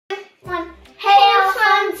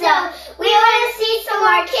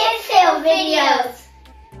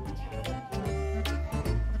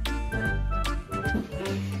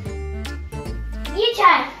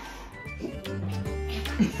try.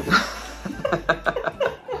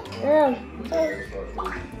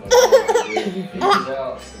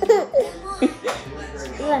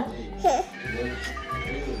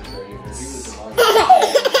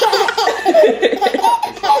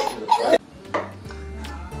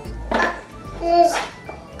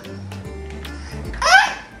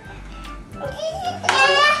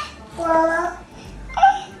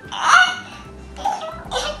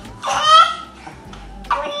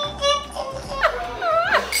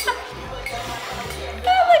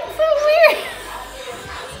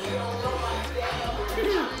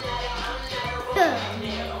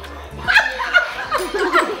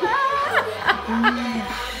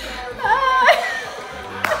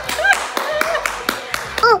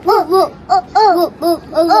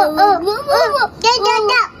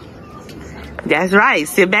 That's right.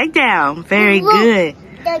 Sit back down. Very good.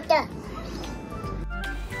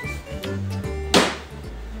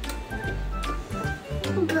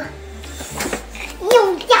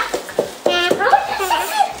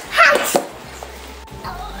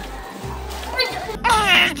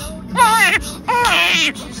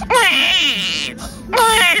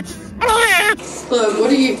 Look, what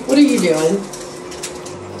are you doing?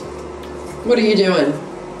 What are you doing?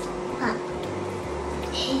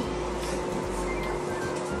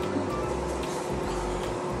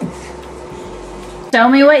 Show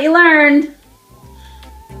me what you learned.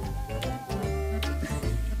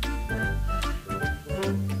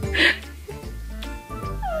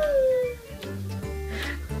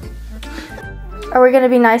 Are we gonna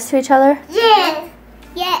be nice to each other? Yes.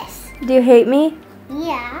 Yes. Do you hate me?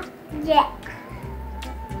 Yeah. Yeah.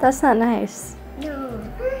 That's not nice. No.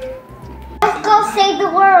 Let's go save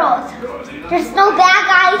the world. There's no bad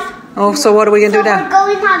guys. Oh, so what are we gonna do now?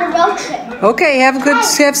 We're going on a road trip. Okay, have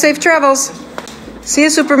safe travels. See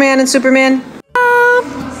you, Superman and Superman.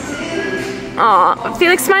 Aw,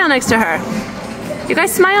 Felix, smile next to her. You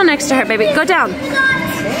guys smile next to her, baby. Go down.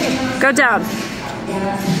 Go down.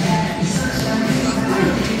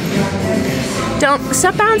 Don't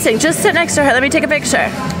stop bouncing. Just sit next to her. Let me take a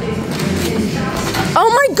picture.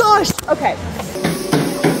 Oh my gosh. Okay.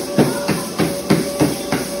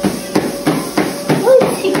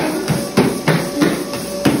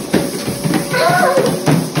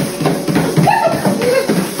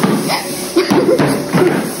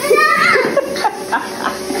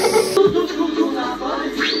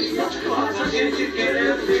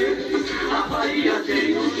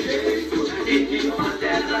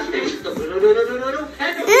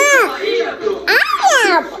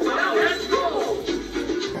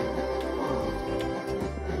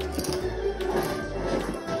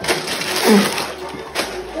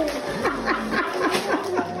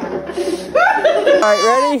 All right,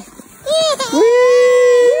 ready? Whee!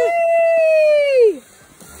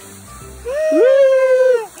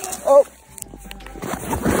 Oh.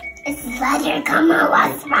 It's better come on,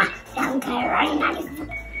 what's my down right now?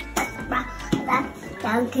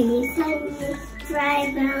 Down can you send me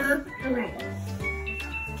right now? Alright.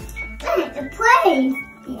 It's a place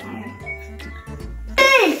here.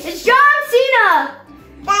 Hey, it's John Cena!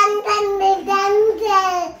 Dun, dun, dun, dun,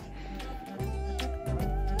 dun.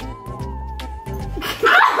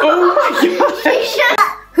 Oh my gosh.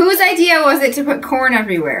 Whose idea was it to put corn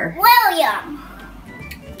everywhere? William!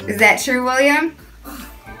 Is that true, William?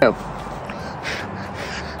 Oh.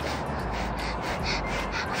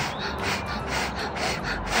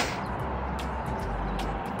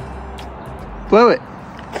 Blow it.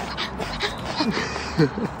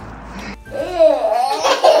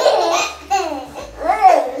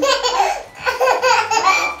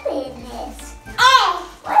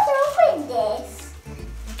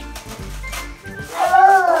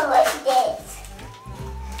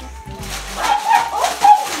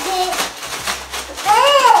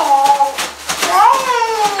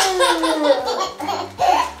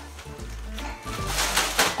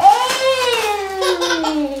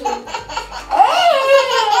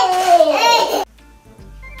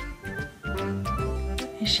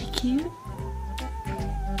 Is she cute?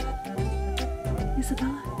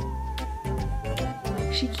 Isabella?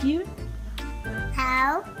 Is she cute?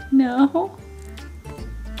 How? No.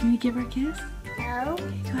 Can you give her a kiss? No.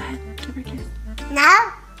 Okay, go ahead. Give her a kiss.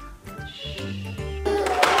 No.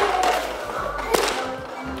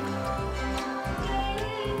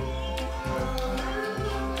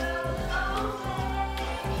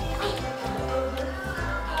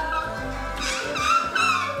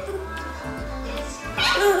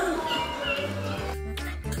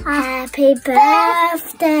 Happy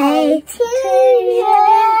birthday to you.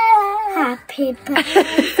 Happy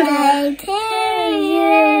birthday to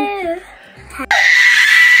you.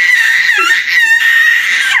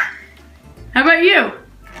 about you?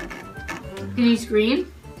 Can you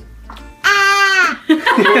scream? Ah!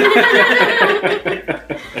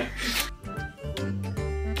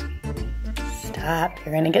 Stop,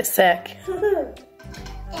 you're gonna get sick.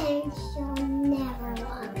 And she'll never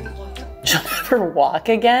walk again. She'll never walk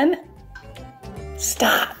again?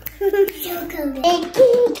 Stop. She'll go big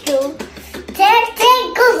go. Take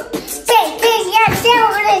go. Take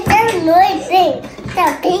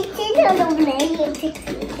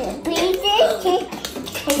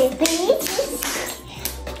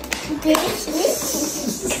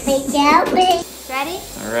yeah, ready?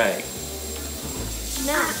 All right.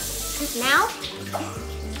 Now?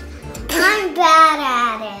 I'm bad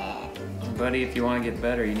at it. Buddy, if you want to get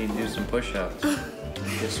better, you need to do some push-ups.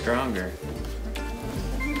 Get stronger.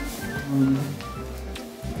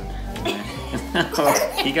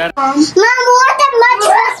 You got Mom, what the mud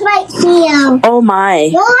right here? Oh my.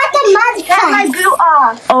 What the mud Get my glue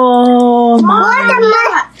off. Oh my. What the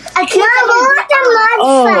mud? What the mud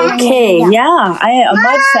Oh, okay, yeah. A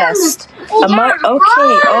mud fest. A mud.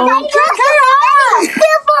 Okay. Oh.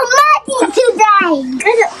 Super muddy today.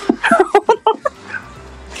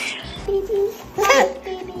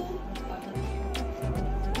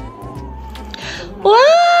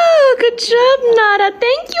 Wow, good job, Nada.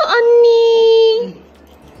 Thank you, Annie.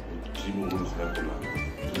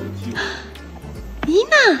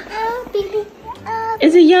 Nina, Baby.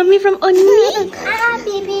 is it yummy from Annie?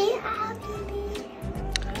 Baby.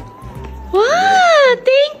 Wow,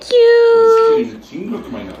 thank you.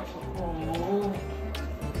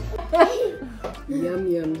 Yum,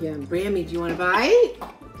 yum, yum. Brammy, do you want a bite?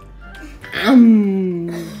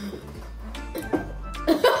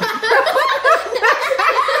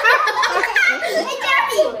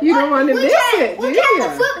 You don't want to miss it, do Look you?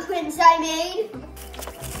 at the footprints I made.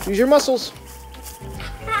 Use your muscles.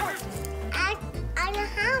 I know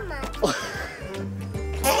how much.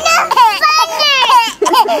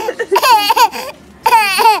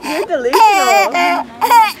 You're delusional.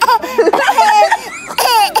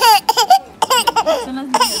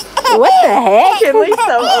 What the heck? Kinley's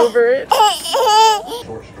so over it.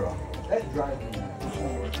 Short straw. That drives me nuts.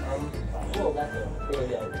 Well, that's a fairly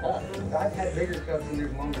cup. I've had bigger cups and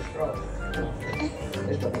there's longer straws.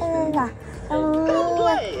 It's the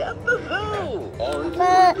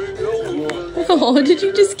Oh, did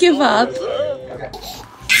you just give up?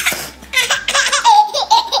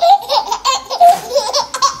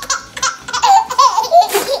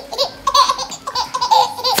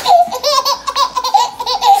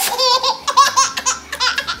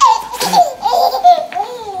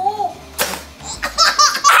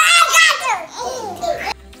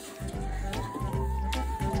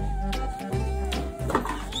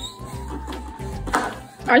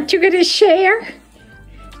 Aren't you going to share?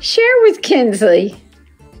 Share with Kinsley.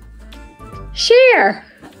 Share.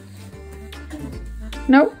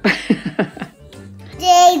 Nope.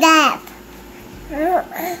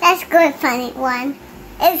 That's good, funny one.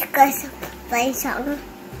 It's good to play song.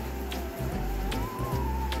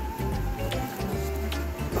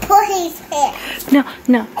 Pull his hair.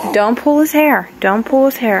 No. Don't pull his hair. Don't pull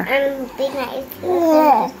his hair. Be nice.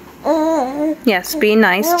 Yes, be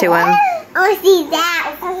nice to him. Oh, see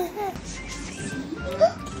that.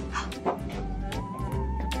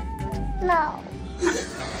 No.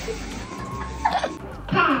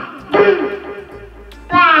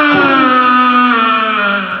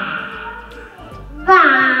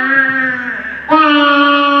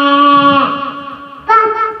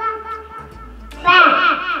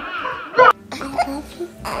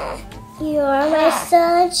 You are my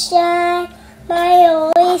sunshine, my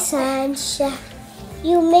only sunshine.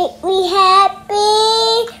 You make me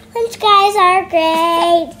happy when skies are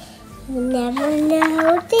gray. You never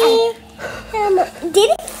know, dear. Did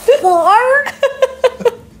he fart?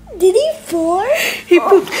 Did he fart? He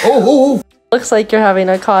pooped. Oh. Looks like you're having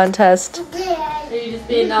a contest. Are you just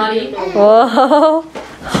being naughty? Whoa.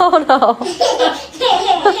 Oh no.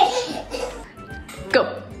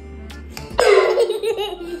 Go.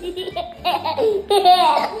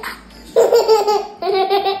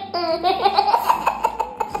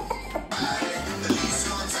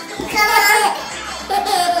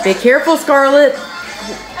 Be careful, Scarlett.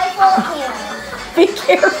 Be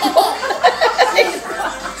careful.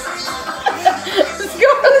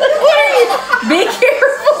 Scarlett, what are you? Be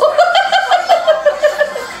careful.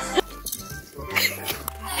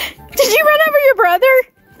 Did you run over your brother?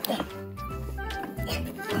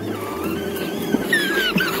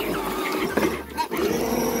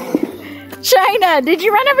 China, did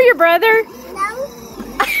you run over your brother?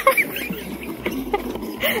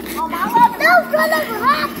 Don't run over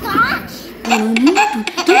my box.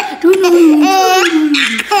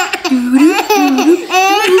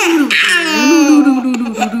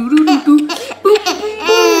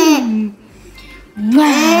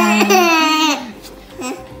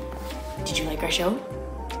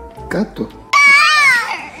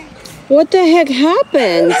 What the heck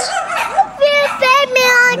happened? You fed me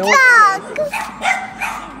on dog.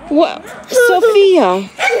 What? Sophia.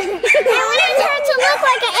 I wanted her to look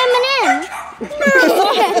like an M&M.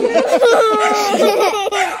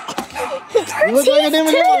 You look like an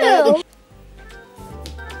M&M.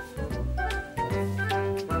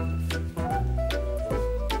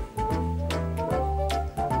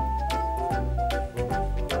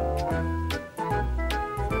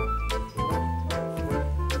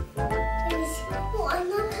 Oh, I'm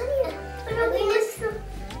not cutting it. But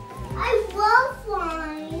I love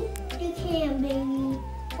flying. You can, baby.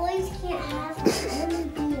 Boys can't have it.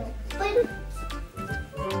 But